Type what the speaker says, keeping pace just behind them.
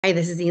Hi,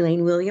 this is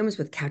Elaine Williams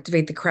with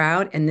Captivate the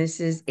Crowd, and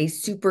this is a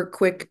super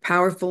quick,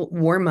 powerful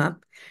warm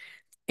up.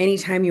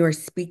 Anytime you are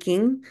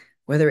speaking,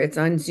 whether it's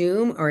on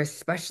Zoom or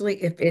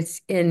especially if it's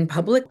in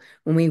public,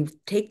 when we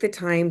take the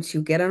time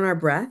to get on our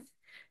breath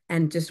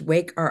and just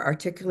wake our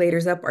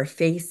articulators up, our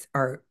face,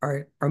 our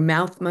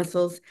mouth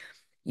muscles,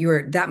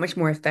 you're that much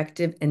more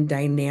effective and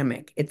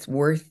dynamic. It's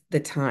worth the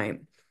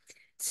time.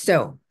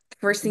 So, the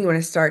first thing you want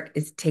to start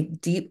is take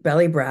deep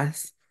belly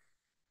breaths.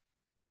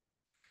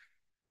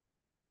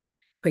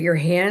 Put your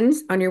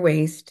hands on your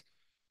waist,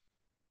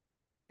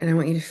 and I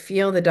want you to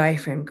feel the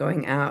diaphragm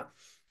going out.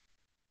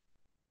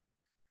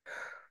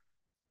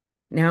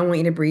 Now I want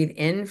you to breathe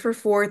in for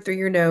 4 through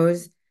your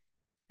nose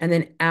and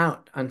then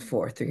out on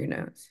 4 through your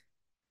nose.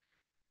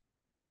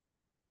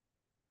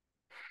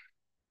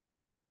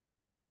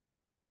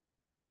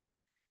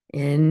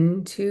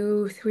 In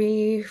 2,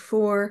 3,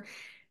 4,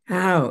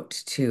 out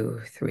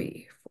 2,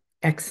 3, 4.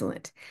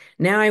 Excellent.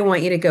 Now I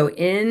want you to go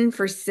in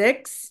for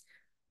 6.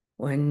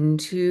 1,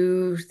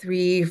 2,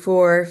 3,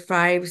 4,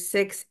 5,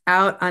 6,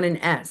 out on an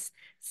S.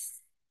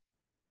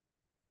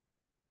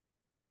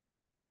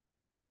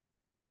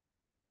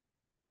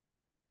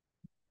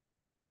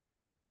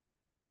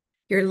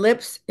 Your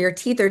lips, your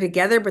teeth are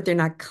together, but they're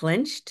not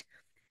clenched,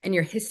 and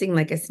you're hissing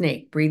like a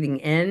snake. Breathing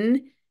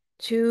in,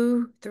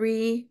 2,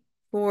 3,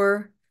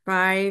 4,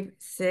 5,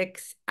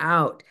 6,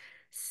 out.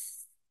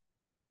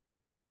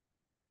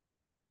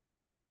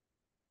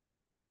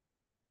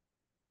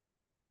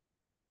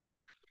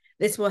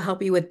 This will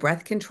help you with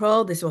breath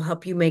control. This will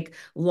help you make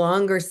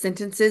longer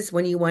sentences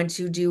when you want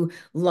to do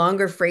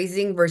longer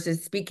phrasing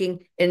versus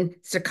speaking in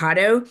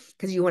staccato,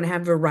 because you want to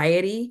have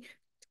variety,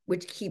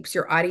 which keeps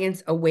your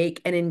audience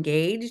awake and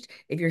engaged.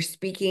 If you're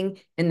speaking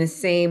in the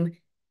same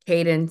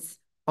cadence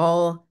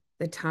all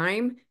the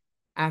time,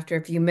 after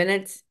a few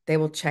minutes, they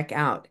will check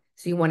out.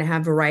 So you want to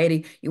have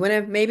variety. You want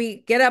to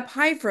maybe get up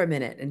high for a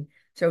minute. And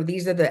so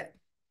these are the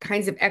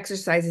kinds of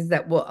exercises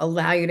that will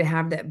allow you to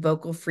have that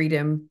vocal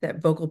freedom,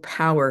 that vocal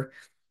power,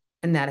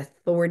 and that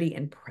authority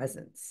and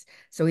presence.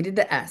 So we did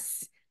the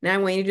S. Now I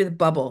want you to do the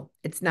bubble.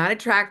 It's not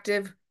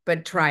attractive,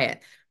 but try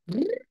it.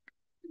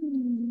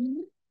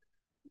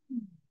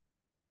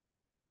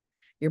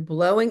 You're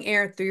blowing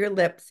air through your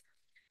lips.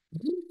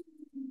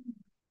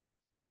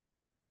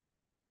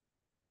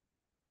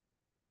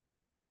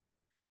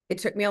 It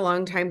took me a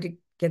long time to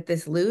get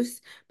this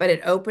loose, but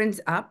it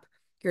opens up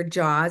your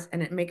jaws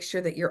and it makes sure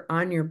that you're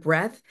on your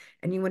breath.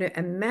 And you want to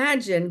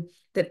imagine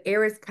that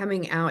air is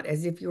coming out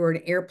as if you were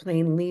an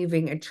airplane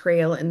leaving a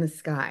trail in the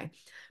sky.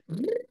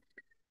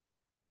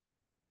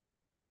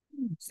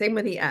 Same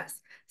with the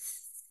S.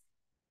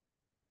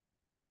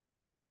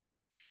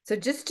 So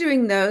just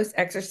doing those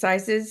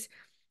exercises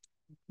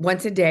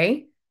once a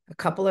day, a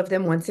couple of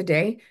them once a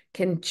day,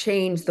 can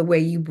change the way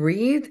you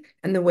breathe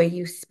and the way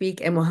you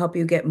speak and will help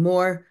you get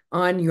more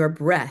on your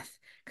breath.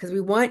 Because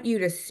we want you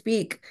to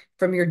speak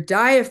from your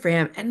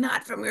diaphragm and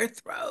not from your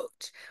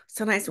throat.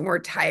 Sometimes when we're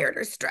tired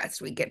or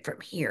stressed, we get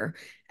from here,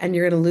 and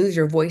you're going to lose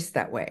your voice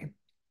that way.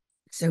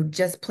 So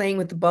just playing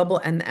with the bubble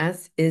and the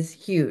S is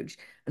huge.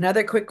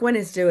 Another quick one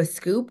is do a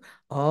scoop.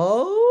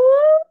 Oh,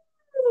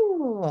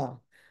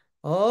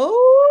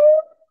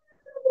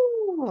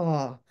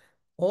 oh,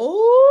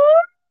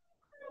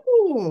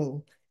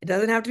 oh. It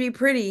doesn't have to be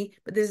pretty,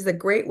 but this is a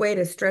great way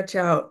to stretch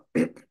out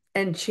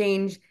and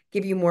change,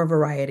 give you more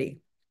variety.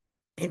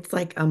 It's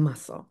like a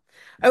muscle.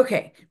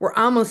 Okay, we're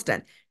almost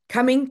done.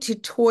 Coming to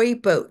toy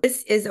boat.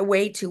 This is a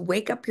way to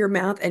wake up your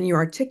mouth and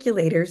your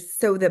articulators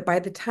so that by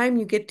the time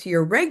you get to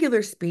your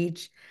regular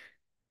speech,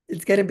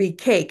 it's going to be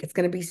cake. It's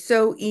going to be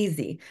so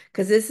easy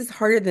because this is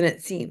harder than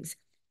it seems.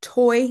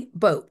 Toy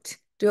boat.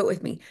 Do it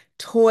with me.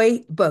 Toy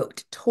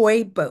boat,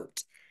 toy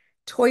boat,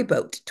 toy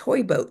boat,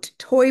 toy boat,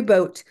 toy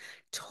boat,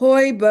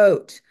 toy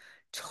boat,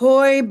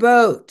 toy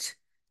boat,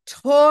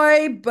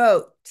 toy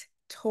boat,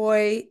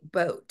 toy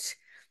boat.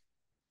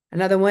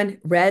 Another one,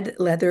 red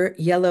leather,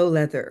 yellow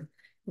leather.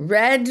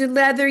 Red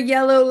leather,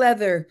 yellow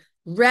leather.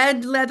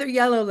 Red leather,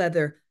 yellow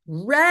leather.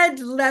 Red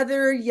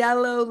leather,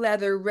 yellow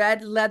leather.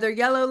 Red leather,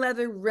 yellow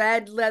leather.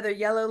 Red leather,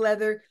 yellow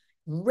leather.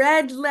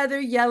 Red leather,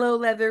 yellow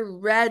leather.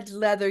 Red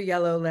leather,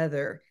 yellow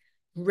leather.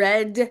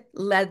 Red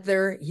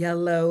leather,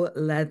 yellow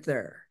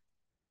leather.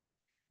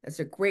 That's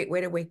a great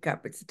way to wake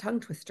up. It's a tongue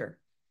twister.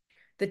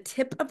 The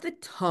tip of the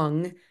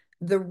tongue,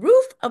 the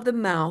roof of the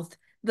mouth,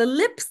 the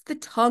lips, the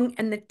tongue,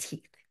 and the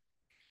teeth.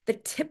 The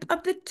tip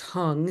of the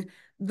tongue,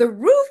 the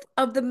roof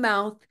of the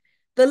mouth,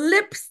 the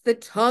lips, the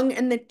tongue,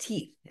 and the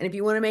teeth. And if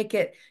you want to make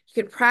it,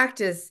 you can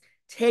practice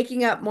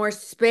taking up more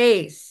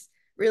space,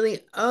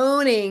 really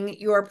owning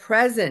your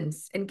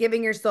presence and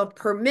giving yourself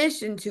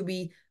permission to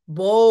be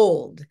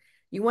bold.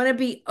 You want to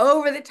be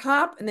over the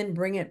top and then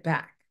bring it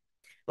back.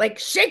 Like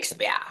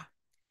Shakespeare,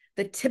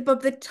 the tip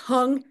of the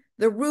tongue,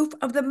 the roof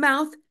of the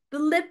mouth, the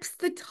lips,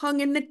 the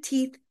tongue, and the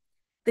teeth.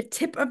 The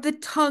tip of the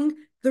tongue,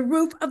 the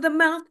roof of the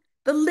mouth,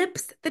 the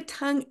lips, the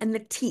tongue, and the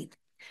teeth.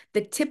 The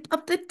tip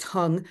of the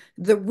tongue,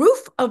 the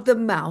roof of the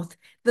mouth,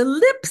 the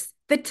lips,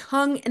 the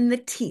tongue, and the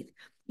teeth.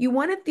 You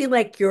want to feel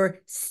like you're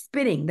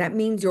spitting. That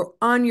means you're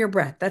on your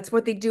breath. That's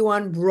what they do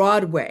on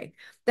Broadway.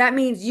 That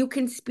means you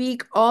can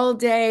speak all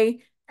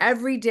day,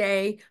 every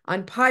day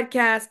on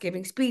podcasts,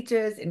 giving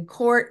speeches in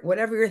court,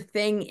 whatever your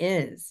thing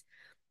is.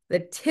 The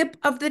tip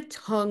of the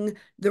tongue,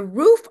 the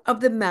roof of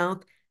the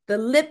mouth, the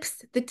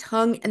lips, the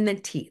tongue, and the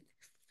teeth.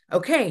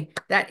 Okay,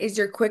 that is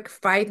your quick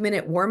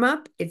 5-minute warm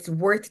up. It's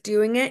worth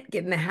doing it.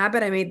 Get in the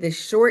habit. I made this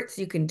short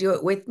so you can do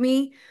it with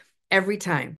me every time.